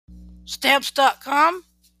Stamps.com,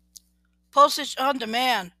 postage on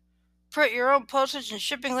demand. Print your own postage and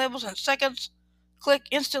shipping labels in seconds. Click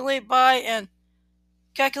instantly, buy, and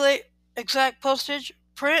calculate exact postage.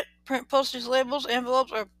 Print postage labels,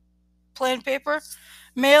 envelopes, or plain paper.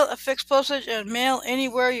 Mail a fixed postage and mail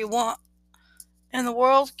anywhere you want in the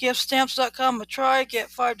world. Give Stamps.com a try. Get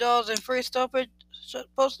 $5 in free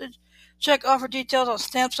postage. Check offer details on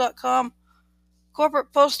Stamps.com.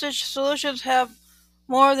 Corporate postage solutions have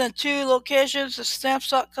more than 2 locations. The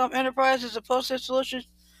Stamps.com Enterprise is a postage solution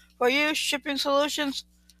for you. Shipping solutions.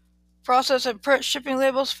 Process and print shipping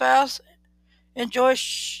labels fast. Enjoy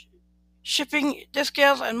shipping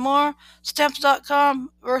discounts and more.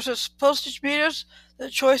 Stamps.com versus postage meters. The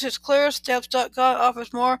choice is clear. Stamps.com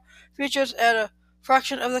offers more features at a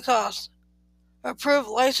fraction of the cost. Approved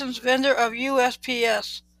licensed vendor of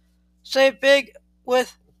USPS. Save big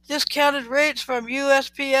with discounted rates from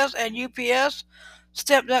USPS and UPS.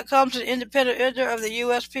 Stamp.com is an independent vendor of the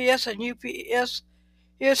USPS and UPS.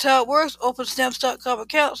 Here's how it works. Open Stamps.com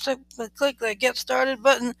account. Simply click the Get Started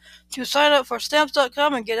button to sign up for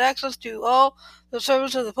Stamps.com and get access to all the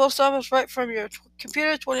services of the post office right from your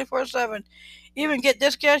computer 24/7. Even get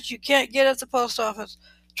discounts you can't get at the post office.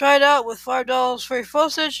 Try it out with $5 free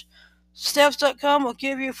postage. Stamps.com will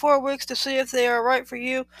give you 4 weeks to see if they are right for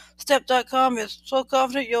you. Stamps.com is so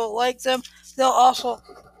confident you'll like them, they'll also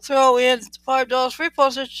throw in $5 free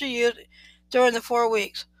postage to use during the 4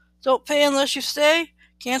 weeks. Don't pay unless you stay.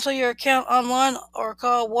 Cancel your account online or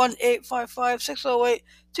call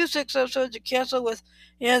 1-855-608-2677 to cancel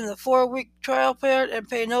within the 4-week trial period and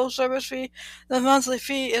pay no service fee. The monthly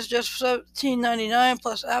fee is just $17.99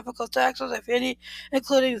 plus applicable taxes, if any,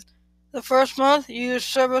 including the first month. Your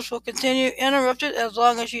service will continue uninterrupted as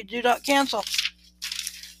long as you do not cancel.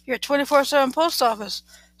 Your 24/7 post office.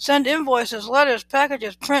 Send invoices, letters,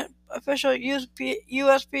 packages, print official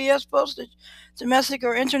USPS postage, domestic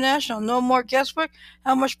or international. No more guesswork.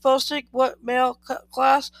 How much postage? What mail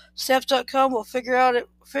class? Stamps.com will figure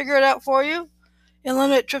it out for you.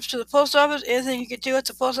 Eliminate trips to the post office. Anything you can do at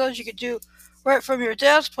the post office, you can do right from your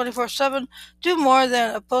desk, 24/7. Do more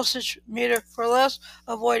than a postage meter for less.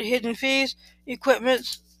 Avoid hidden fees,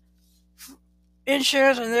 equipment,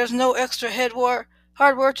 insurance, and there's no extra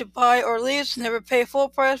hardware to buy or lease. Never pay full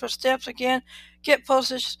price for stamps again. Get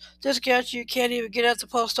postage discounts you can't even get at the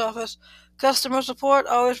post office. Customer support,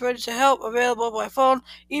 always ready to help. Available by phone,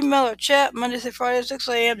 email, or chat, Monday through Friday, 6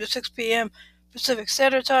 a.m. to 6 p.m. Pacific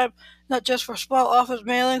Standard Time. Not just for small office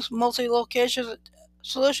mailings, multi-location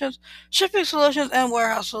solutions, shipping solutions, and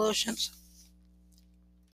warehouse solutions.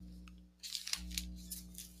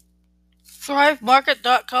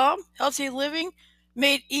 ThriveMarket.com, healthy living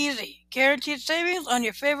made easy. Guaranteed savings on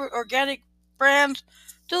your favorite organic brands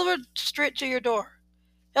delivered straight to your door.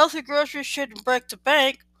 Healthy groceries shouldn't break the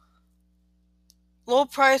bank. Low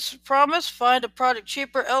price promise. Find a product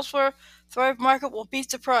cheaper elsewhere. Thrive Market will beat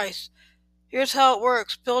the price. Here's how it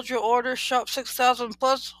works. Build your order. Shop 6,000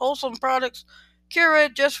 plus wholesome products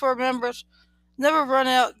curated just for members. Never run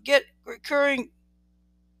out. Get recurring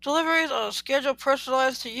deliveries on a schedule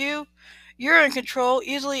personalized to you. You're in control.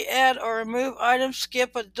 Easily add or remove items,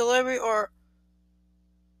 skip a delivery, or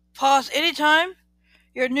pause anytime.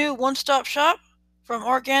 Your new one-stop shop. From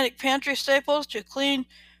organic pantry staples to clean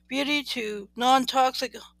beauty to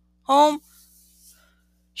non-toxic home.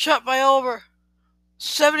 Shop by over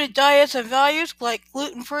 70 diets and values like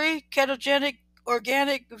gluten-free, ketogenic,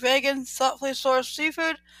 organic, vegan, thoughtfully sourced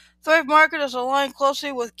seafood. Thrive Market is aligned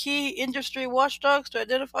closely with key industry watchdogs to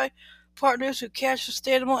identify partners who catch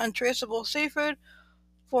sustainable and traceable seafood.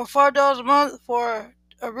 For $5 a month for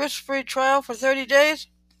a risk-free trial for 30 days.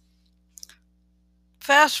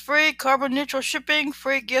 Fast, free, carbon-neutral shipping,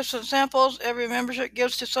 free gifts and samples. Every membership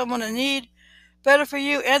gives to someone in need. Better for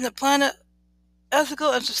you and the planet.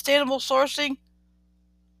 Ethical and sustainable sourcing.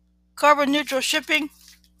 Carbon-neutral shipping.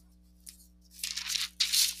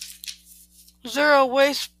 Zero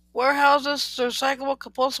waste warehouses. Recyclable,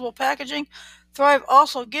 compostable packaging. Thrive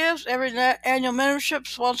also gives. Every annual membership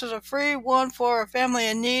sponsors a free one for a family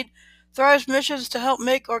in need. Thrive's mission is to help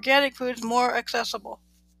make organic foods more accessible.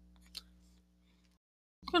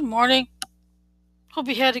 Good morning. Hope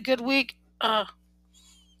you had a good week.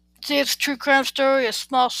 Today's true crime story is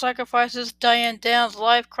Small Sacrifices, Diane Downs'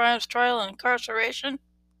 life, crimes, trial, and incarceration.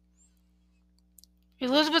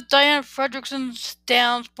 Elizabeth Diane Fredrickson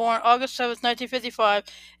Downs, born August 7, 1955,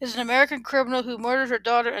 is an American criminal who murdered her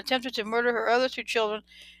daughter and attempted to murder her other 2 children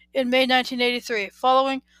in May 1983.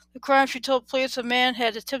 Following the crime, she told police a man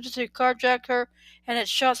had attempted to carjack her and had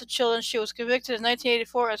shot the children. She was convicted in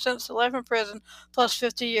 1984 and sentenced to life in prison plus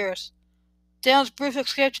 50 years. Downs briefly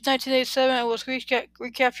escaped in 1987 and was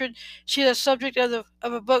recaptured. She is the subject of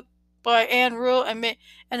a book by Anne Rule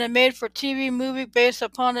and a made-for-TV movie based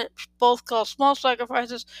upon it, both called Small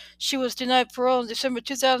Sacrifices. She was denied parole in December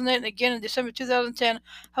 2008 and again in December 2010.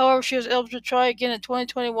 However, she was able to try again in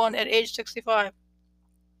 2021 at age 65.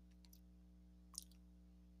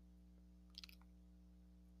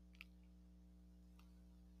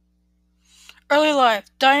 Early life.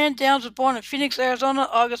 Diane Downs was born in Phoenix, Arizona,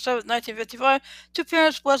 August 7, 1955, to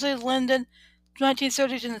parents Wesley Linden,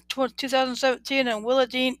 1930s and 2017, and Willa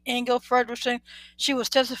Dean Engel Frederickson. She has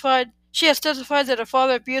testified that her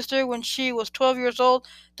father abused her when she was 12 years old.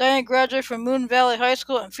 Diane graduated from Moon Valley High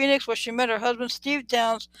School in Phoenix, where she met her husband, Steve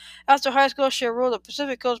Downs. After high school, she enrolled at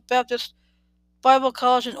Pacific Coast Baptist Bible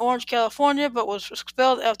College in Orange, California, but was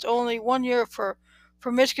expelled after only 1 year for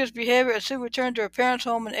promiscuous behavior and soon returned to her parents'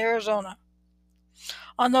 home in Arizona.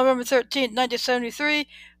 On November 13, 1973,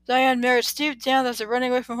 Diane married Steve Downs after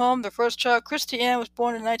running away from home. Their first child, Christy Ann, was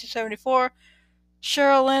born in 1974.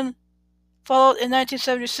 Cheryl Lynn followed in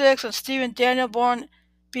 1976, and Stephen Daniel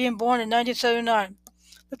being born in 1979.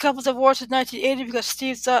 The couple divorced in 1980 because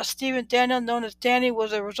Steve thought Stephen Daniel, known as Danny,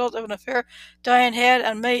 was a result of an affair Diane had.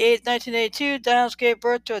 On May 8, 1982, Downs gave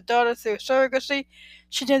birth to a daughter through surrogacy.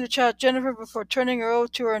 She named the child Jennifer before turning her over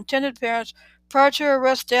to her intended parents. Prior to her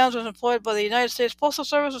arrest, Downs was employed by the United States Postal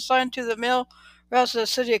Service, assigned to the mail routes of the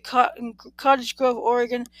city of Cottage Grove,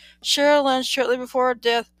 Oregon. Cheryl Lynn, shortly before her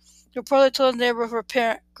death, reportedly told a neighbor of her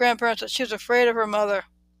grandparents that she was afraid of her mother.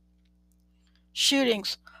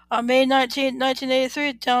 Shootings. On May 19,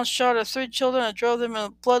 1983, Downs shot her 3 children and drove them in a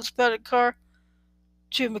blood-spattered car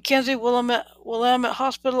to Mackenzie Willamette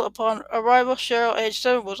Hospital. Upon arrival, Cheryl, age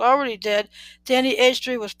 7, was already dead. Danny, age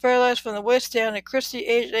 3, was paralyzed from the waist down, and Christy,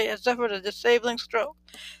 age 8, had suffered a disabling stroke.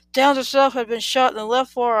 Downs herself had been shot in the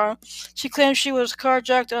left forearm. She claimed she was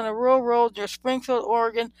carjacked on a rural road near Springfield,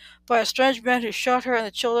 Oregon, by a strange man who shot her and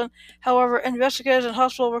the children. However, investigators and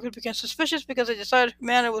hospital workers became suspicious because they decided her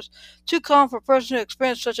manner was too calm for a person who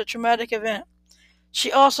experienced such a traumatic event.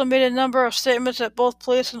 She also made a number of statements that both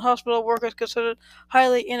police and hospital workers considered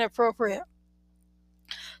highly inappropriate.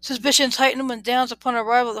 Suspicions heightened when Downs, upon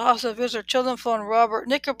arrival at the hospital to visit her children, phoned Robert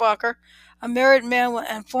Knickerbocker, a married man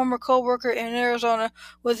and former co-worker in Arizona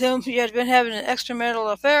with whom she had been having an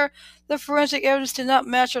extramarital affair. The forensic evidence did not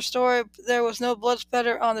match her story. There was no blood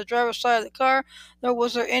spatter on the driver's side of the car, nor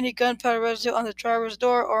was there any gunpowder residue on the driver's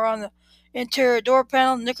door or on the interior door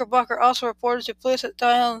panel. Knickerbocker also reported to police that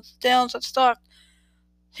Downs had stalked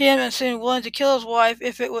him and seemed willing to kill his wife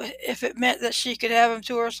if it meant that she could have him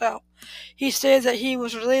to herself. He stated that he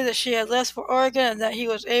was relieved that she had left for Oregon and that he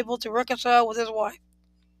was able to reconcile with his wife.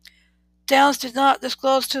 Downs did not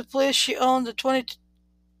disclose to the police she owned the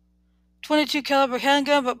 .22 caliber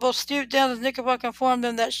handgun, but both Steve Downs and Knickerbocker informed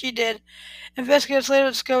them that she did. Investigators later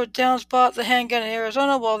discovered Downs bought the handgun in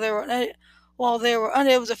Arizona. While they were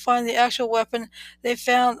unable to find the actual weapon, they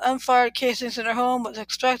found unfired casings in her home with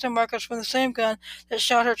extractor markers from the same gun that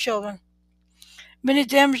shot her children. Many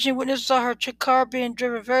damaging witnesses saw her car being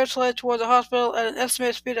driven very slowly toward the hospital at an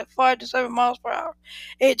estimated speed of 5 to 7 miles per hour,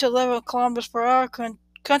 8 to 11 kilometers per hour,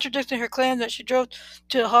 contradicting her claim that she drove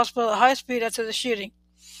to the hospital at high speed after the shooting.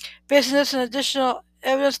 Based on this and additional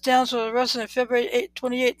evidence, Downs was arrested on February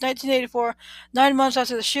 28, 1984, 9 months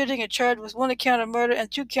after the shooting, and charged with 1 count of murder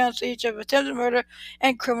and 2 counts each of attempted murder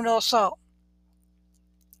and criminal assault.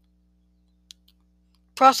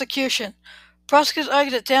 Prosecution. Prosecutors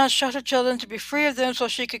argued that Downs shot her children to be free of them so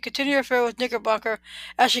she could continue her affair with Knickerbocker,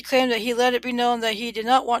 as she claimed that he let it be known that he did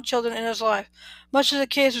not want children in his life. Much of the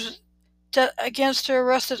case was against her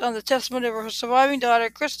rested on the testimony of her surviving daughter,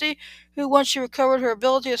 Christy, who, once she recovered her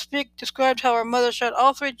ability to speak, described how her mother shot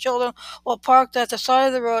all 3 children while parked at the side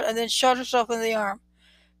of the road and then shot herself in the arm.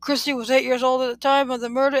 Christy was 8 years old at the time of the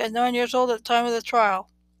murder and 9 years old at the time of the trial.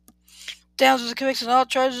 Downs was convicted on all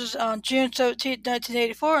charges on June 17,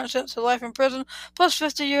 1984, and sentenced to life in prison plus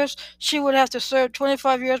 50 years. She would have to serve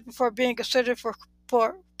 25 years before being considered for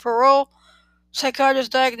parole. Psychiatrists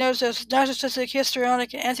diagnosed as narcissistic,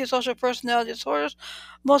 histrionic, and antisocial personality disorders.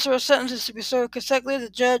 Most of her sentences to be served consecutively. The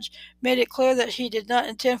judge made it clear that he did not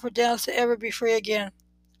intend for Downs to ever be free again.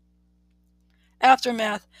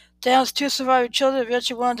 Aftermath. Downs' 2 surviving children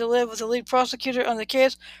eventually wanted to live with the lead prosecutor on the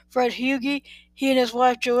case, Fred Hughey. He and his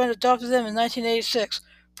wife Joanne adopted them in 1986.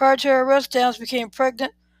 Prior to her arrest, Downs became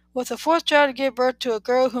pregnant With the fourth child, she gave birth to a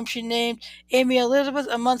girl whom she named Amy Elizabeth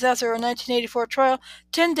a month after her 1984 trial.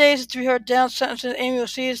 10 days after her Down sentencing, Amy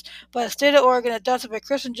was seized by the state of Oregon, adopted by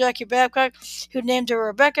Chris and Jackie Babcock, who named her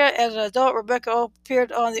Rebecca. As an adult, Rebecca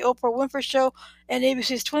appeared on The Oprah Winfrey Show and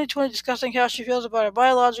ABC's 2020 discussing how she feels about her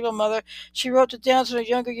biological mother. She wrote to Downs in her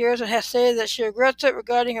younger years and has stated that she regrets it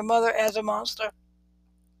regarding her mother as a monster.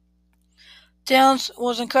 Downs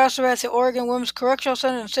was incarcerated at the Oregon Women's Correctional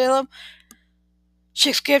Center in Salem.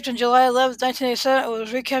 She escaped on July 11, 1987, and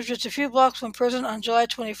was recaptured just a few blocks from prison on July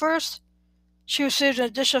 21st. She received an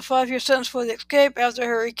additional 5-year sentence for the escape. After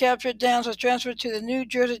her recapture, Downs was transferred to the New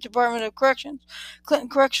Jersey Department of Corrections, Clinton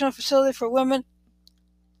Correctional Facility for Women.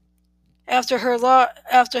 After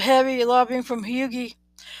heavy lobbying from Hughie,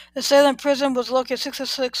 the Salem prison was located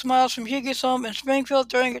 66 miles from Hughie's home in Springfield.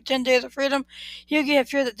 During her 10 days of freedom, Hughie had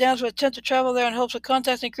feared that Downs would attempt to travel there in hopes of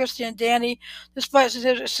contacting Christy and Danny. Despite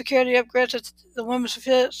security upgrades at the women's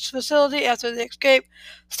facility after the escape,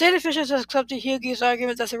 state officials have accepted Hughie's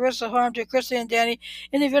argument that the risks of harm to Christy and Danny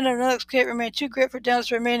in the event of another escape remained too great for Downs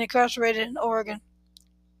to remain incarcerated in Oregon.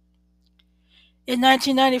 In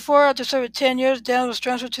 1994, after serving 10 years, Downs was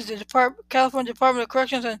transferred to the California Department of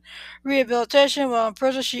Corrections and Rehabilitation. While in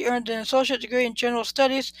prison, she earned an associate degree in general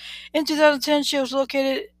studies. In 2010, she was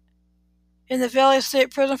located in the Valley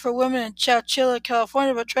State Prison for Women in Chowchilla,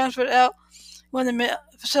 California, but transferred out when the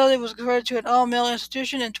facility was converted to an all-male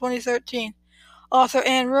institution in 2013. Author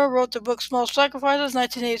Anne Rowe wrote the book Small Sacrifices,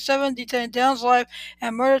 1987, detailing Downs' life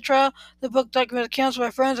and murder trial. The book documented accounts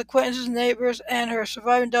by friends, acquaintances, neighbors, and her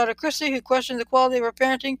surviving daughter Christy, who questioned the quality of her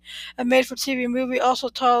parenting. A made-for-TV movie, also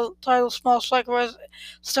titled Small Sacrifices,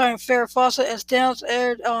 starring Farrah Fawcett as Downs,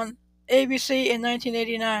 aired on ABC in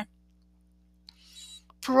 1989.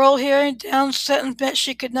 Parole hearing. Downs' sentence meant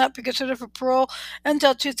she could not be considered for parole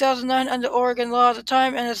until 2009 under Oregon law at the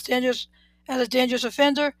time, and as a dangerous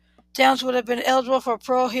offender. Downs would have been eligible for a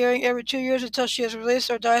parole hearing every 2 years until she is released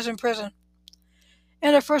or dies in prison.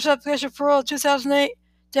 In her first application for parole in 2008,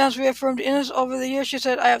 Downs reaffirmed innocence. Over the years, she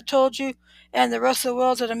said, "I have told you and the rest of the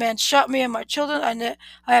world that a man shot me and my children.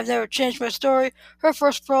 I have never changed my story." Her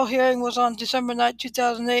first parole hearing was on December 9,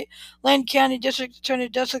 2008. Lane County District Attorney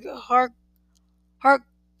Jessica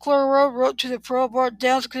Harkler wrote to the parole board,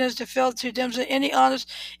 "Downs continues to fail to demonstrate any honest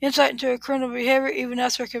insight into her criminal behavior. Even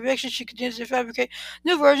after her conviction, she continues to fabricate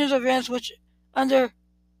new versions of events under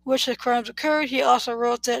which the crimes occurred." He also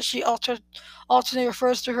wrote that she alternately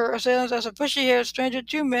refers to her assailants as a bushy-haired stranger,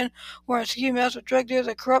 two men wearing ski masks with drug dealers,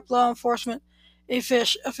 and corrupt law enforcement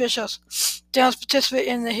officials. Downs participated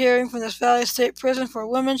in the hearing from the Valley State Prison for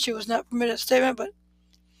Women. She was not permitted a statement, but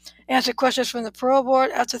answered questions from the parole board.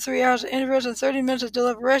 After 3 hours of interviews and 30 minutes of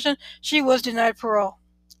deliberation, she was denied parole.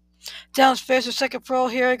 Downs faced her second parole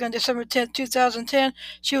hearing on December 10, 2010.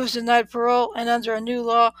 She was denied parole and under a new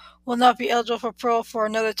law will not be eligible for parole for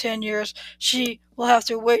another 10 years. She will have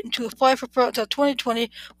to wait to apply for parole until 2020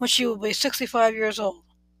 when she will be 65 years old.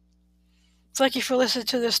 Thank you for listening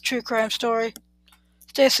to this true crime story.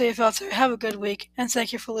 Stay safe out there. Have a good week, and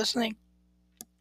thank you for listening.